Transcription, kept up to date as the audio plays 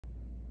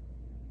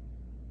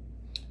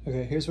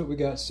Okay, here's what we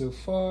got so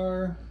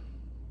far.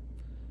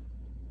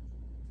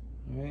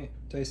 All right,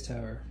 dice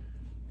tower.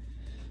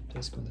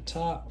 Dice go on the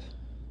top.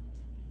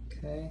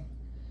 Okay,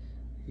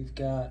 we've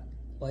got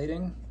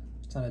lighting.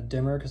 It's on a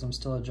dimmer because I'm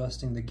still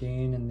adjusting the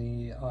gain and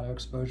the auto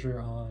exposure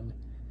on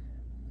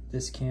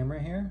this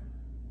camera here.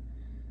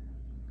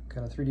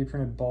 Got a 3D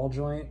printed ball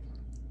joint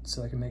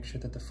so I can make sure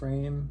that the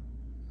frame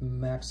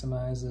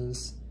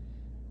maximizes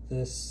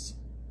this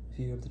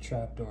view of the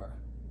trapdoor.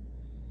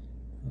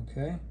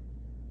 Okay,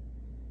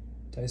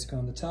 dice go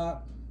on the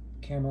top,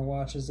 camera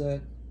watches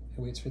it, it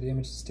waits for the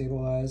image to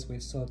stabilize,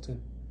 waits till it to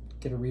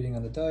get a reading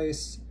on the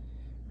dice,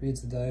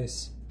 reads the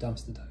dice,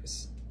 dumps the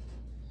dice.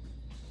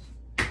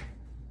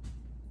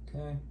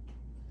 Okay,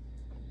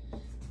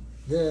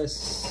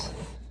 this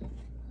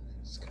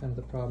is kind of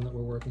the problem that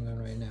we're working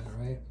on right now,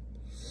 right?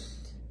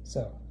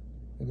 So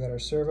we've got our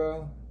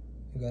servo,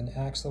 we've got an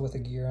axle with a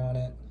gear on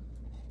it.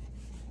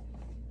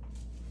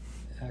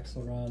 The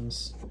axle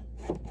runs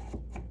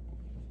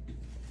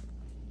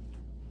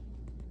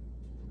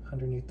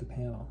underneath the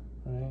panel,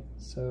 right?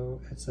 So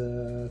it's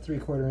a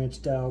 3/4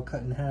 inch dowel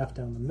cut in half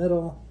down the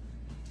middle.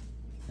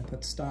 I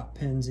put stop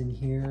pins in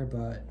here,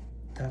 but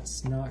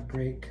that's not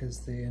great because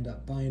they end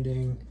up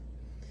binding.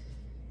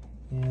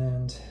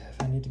 And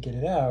if I need to get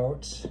it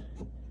out,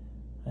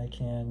 I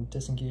can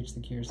disengage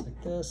the gears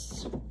like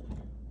this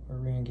or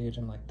re-engage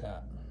them like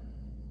that.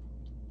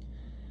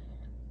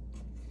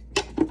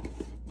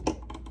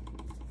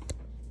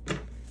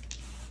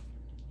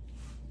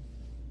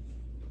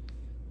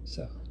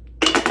 So,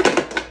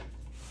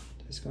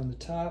 disc on the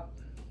top.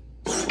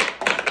 I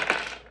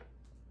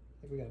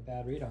think we got a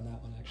bad read on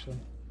that one actually.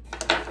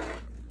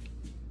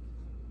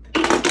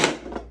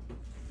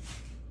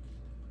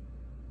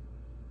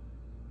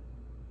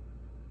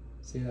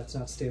 See, that's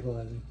not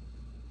stabilizing.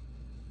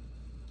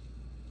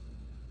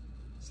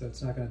 So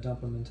it's not going to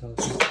dump them until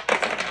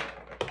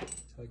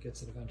it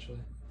gets it eventually.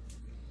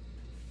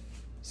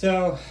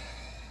 So,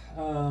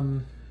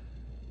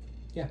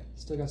 yeah,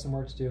 still got some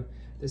work to do.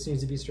 This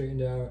needs to be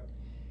straightened out.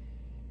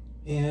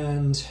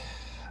 And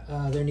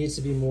there needs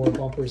to be more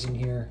bumpers in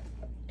here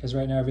because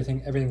right now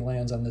everything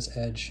lands on this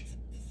edge,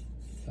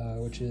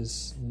 which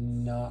is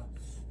not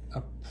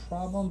a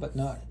problem, but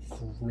not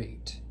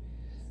great.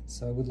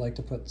 So I would like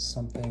to put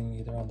something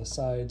either on the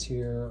sides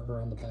here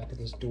or on the back of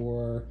this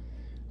door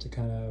to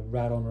kind of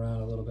rattle them around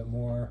a little bit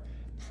more.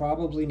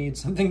 Probably need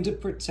something to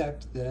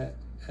protect the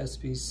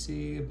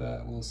SBC,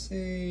 but we'll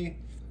see.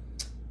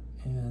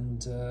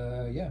 And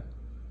yeah.